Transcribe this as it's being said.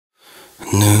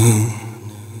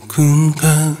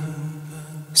누군가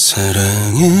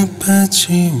사랑에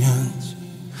빠지면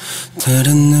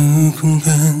다른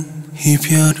누군간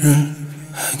이별을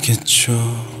하겠죠.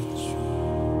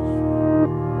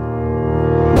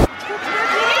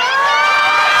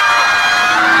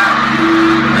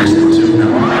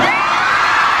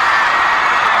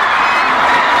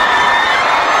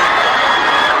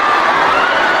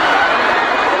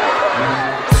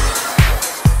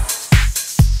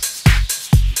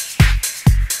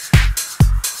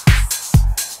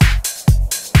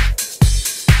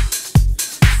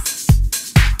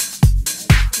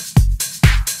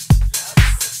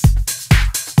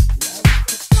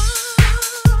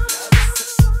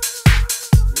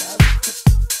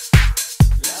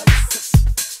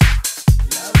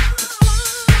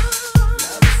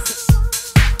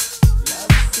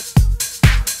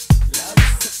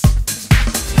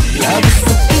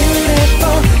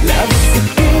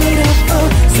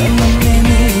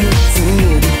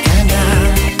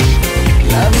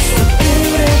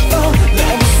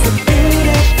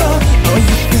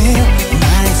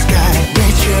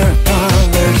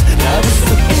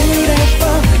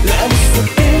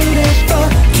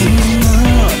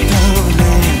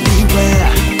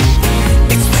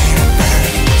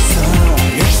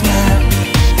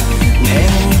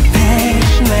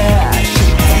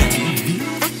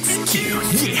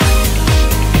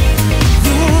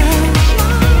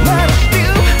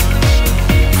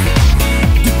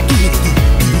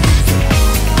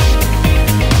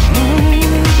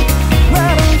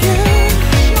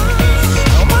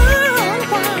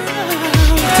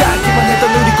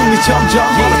 점점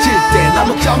멀어질 때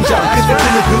나도 점점 그때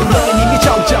그 너는 이미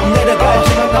점점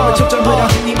내려가지만 너의 초점을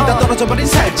하신 이미 다 떨어져버린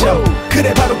살점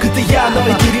그래 바로 그때야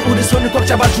너희들이 우리 손을 꽉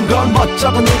잡아준 건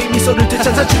멋쩍은 우리 미소를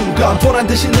되찾아준 건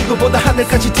보란듯이 누구보다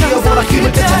하늘까지 뛰어보라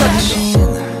힘을 되찾아준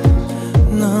건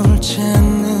널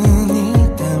찾는 일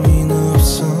따윈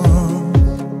없어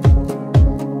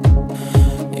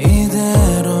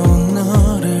이대로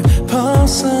너를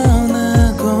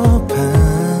벗어나고파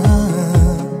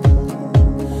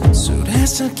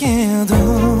술에서 깨어도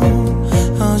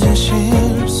어제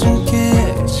실수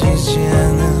깨지지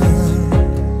않아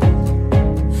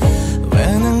왜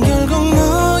난 결국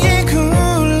너의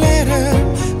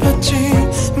굴레를 받지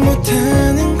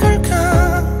못하는 걸까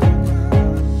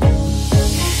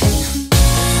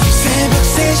새벽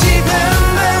 3시 반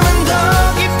맘은 더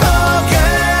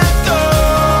깊어가도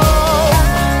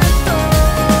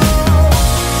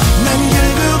난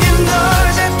결국엔 널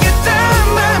잡겠단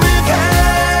맘을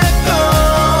갖고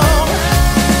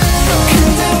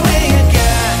근데 왜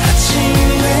약같이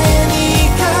왜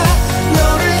네가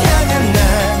너를 향한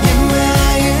나의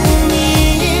마음이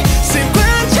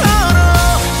습관처럼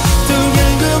또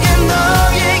결국엔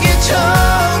너에게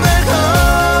전화를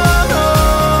걸어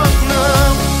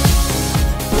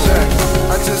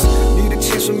I just need a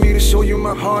chance for me to show you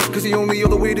my heart. Cause the only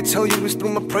other way to tell you is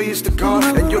through my prayers to God.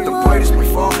 And you're the brightest by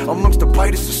far, amongst the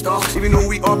brightest of stars. Even though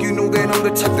we argue, know that I'm the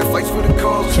type that fights for the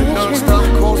cause. Non-stop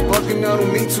calls, bugging, I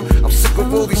don't mean to. I'm sick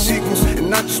of all these sequels,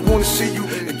 and I just wanna see you.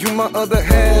 And you my other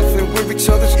half, and we're each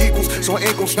other's equals. So I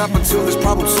ain't gon' stop until this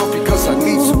problem's solved. Because I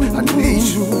need you, I need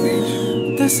you.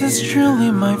 This is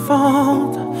truly my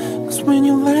fault. Cause when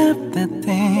you left that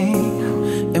day,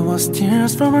 it was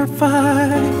tears from our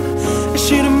fight. I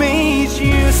should've made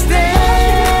you stay.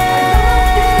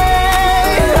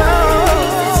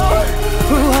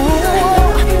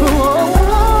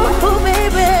 Oh,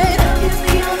 baby.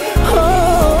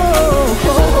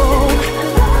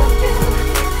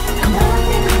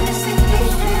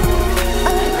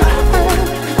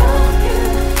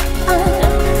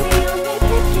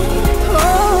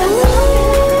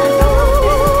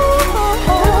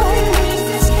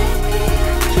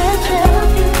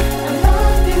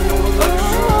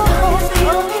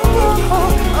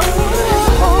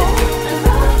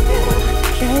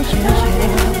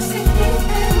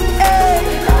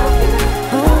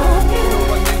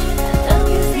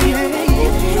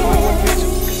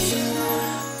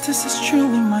 This is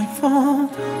truly my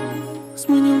fault. Cause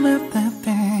when you left that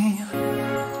day,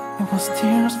 it was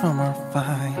tears from our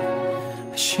fight.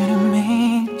 I should've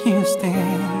made you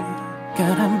stay.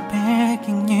 God, I'm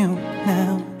begging you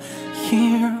now.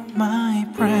 Hear my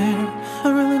prayer. I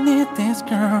really need this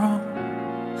girl.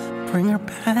 Bring her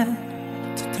back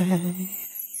today.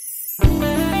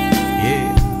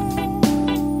 Yeah.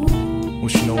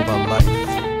 What you know about life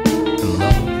and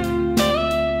love?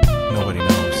 Nobody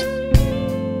knows.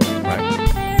 Right?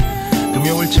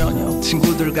 금요일 저녁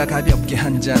친구들과 가볍게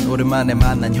한잔 오랜만에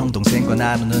만난 형 동생과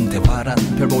나누는 대화란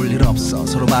별 볼 일 없어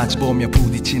서로 마주보며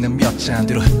부딪히는 몇 잔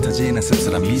뒤로 흩어지는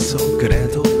씁쓸한 미소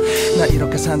그래도 나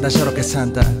이렇게 산다 저렇게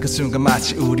산다 그 순간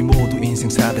마치 우리 모두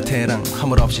인생사 베테랑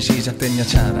허물없이 시작된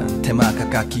여차랑 테마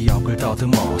각각 기억을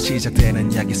더듬어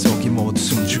시작되는 이야기 속이 모두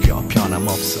숨죽여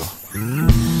변함없어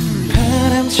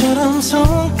바람처럼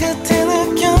손끝에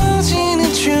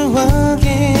느껴지는 추억이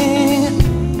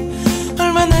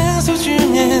얼마나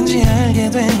소중한지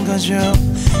알게 된 거죠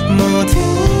모든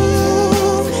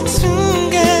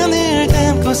순간을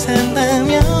담고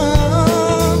산다면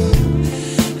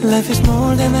Life is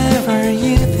more than ever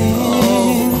you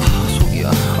think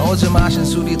속이야 어제 마신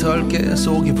술이 덜게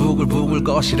속이 부글부글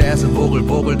거실에서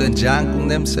보글보글 된 장국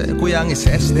냄새 고양이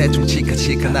셋이 대충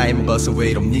치카치카 나이 먹어서 왜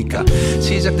이럽니까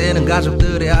시작되는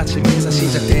가족들의 아침 인사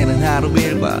시작되는 하루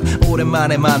일과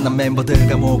오랜만에 만난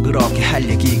멤버들과 뭐 그렇게 할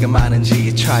얘기가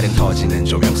많은지 촬영 터지는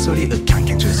조명소리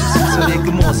윽캉캉 줄소리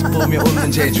그 모습 보며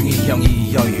웃는 재중이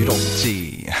형이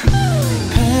여유롭지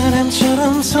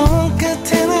바람처럼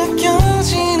손끝에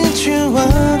느껴지는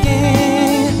추억이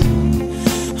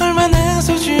얼마나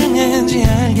소중한지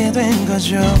알게 된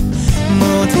거죠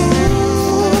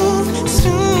모든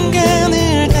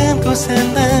순간을 담고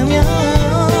산다면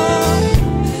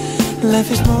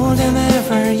Life is more than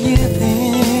ever you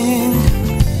think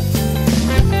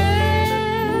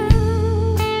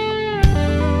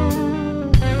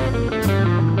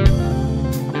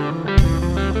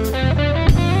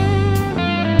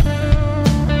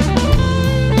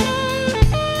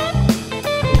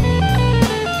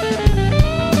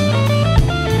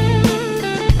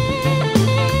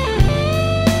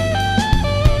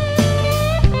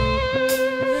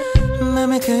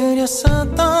맘에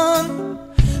그렸었던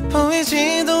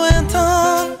보이지도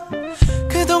않던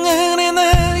그동안의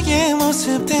나의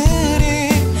모습들이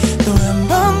또 한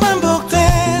번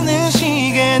반복되는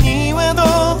시간이 와도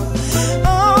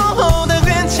다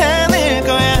괜찮을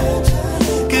거야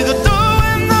그것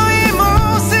또한 너의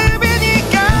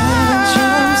모습이니까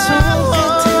바람처럼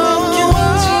손끝에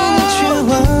느껴지는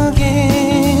추억이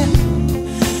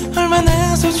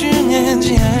얼마나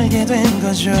소중한지 알게 된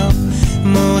거죠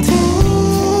모든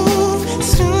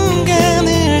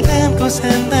순간을 담고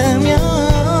산다면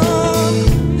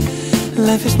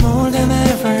Life is more than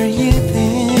ever you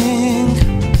think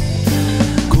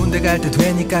군대 갈 때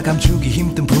되니까 감추기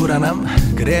힘든 불안함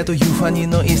그래도 유한히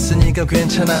너 있으니까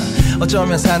괜찮아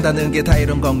어쩌면 산다는 게 다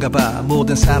이런 건가 봐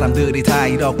모든 사람들이 다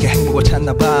이렇게 행복을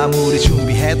찾나 봐 아무리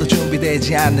준비해도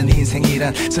준비되지 않는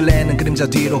인생이란 설레는 그림자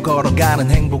뒤로 걸어가는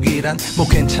행복이란 뭐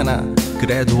괜찮아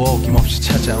그래도 어김없이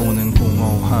찾아오는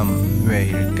공허함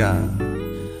왜일까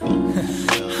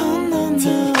Oh no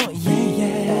no yeah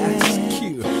yeah That's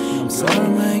cute I'm You're sorry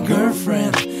my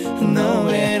girlfriend know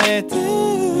what I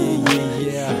do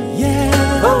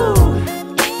Yeah Oh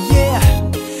Yeah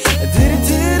Do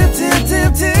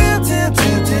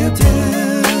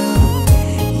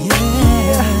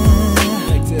Yeah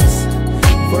Like this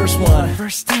Verse 1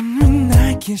 First time when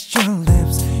I kissed your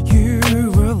lips You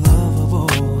were lovable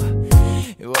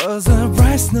It was a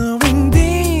bright snowing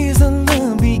day as the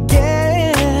love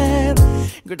began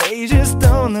Girl, they just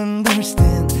don't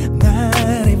understand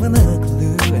Not even a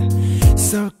clue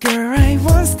So girl, I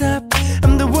won't stop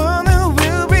I'm the one who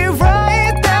will be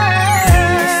right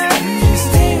there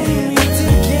Stay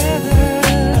together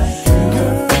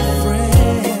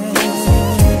Girlfriends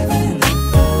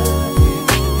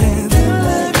And I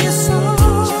love you so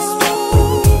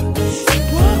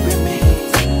Walk with me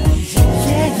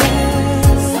Yeah, yeah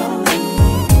So let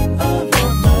me up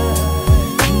your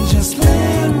mind Just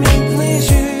let me please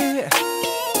you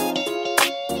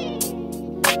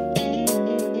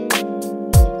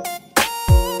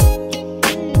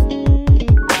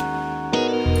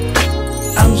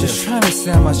I'm just trying to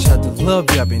say how much I do love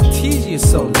you I've been teasing you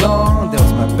so long That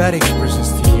was my bad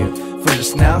expressions to you For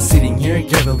just now sitting here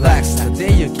get relaxed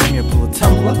Today you give me a blue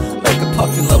tumbler Like a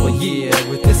puppy lover yeah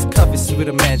With this coffee sweet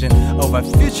imagine Oh our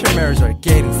future marriage are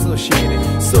getting associated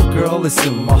So girl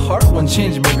listen my heart won't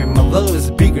change Maybe my love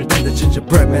is bigger than the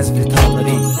gingerbread man's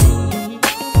vitality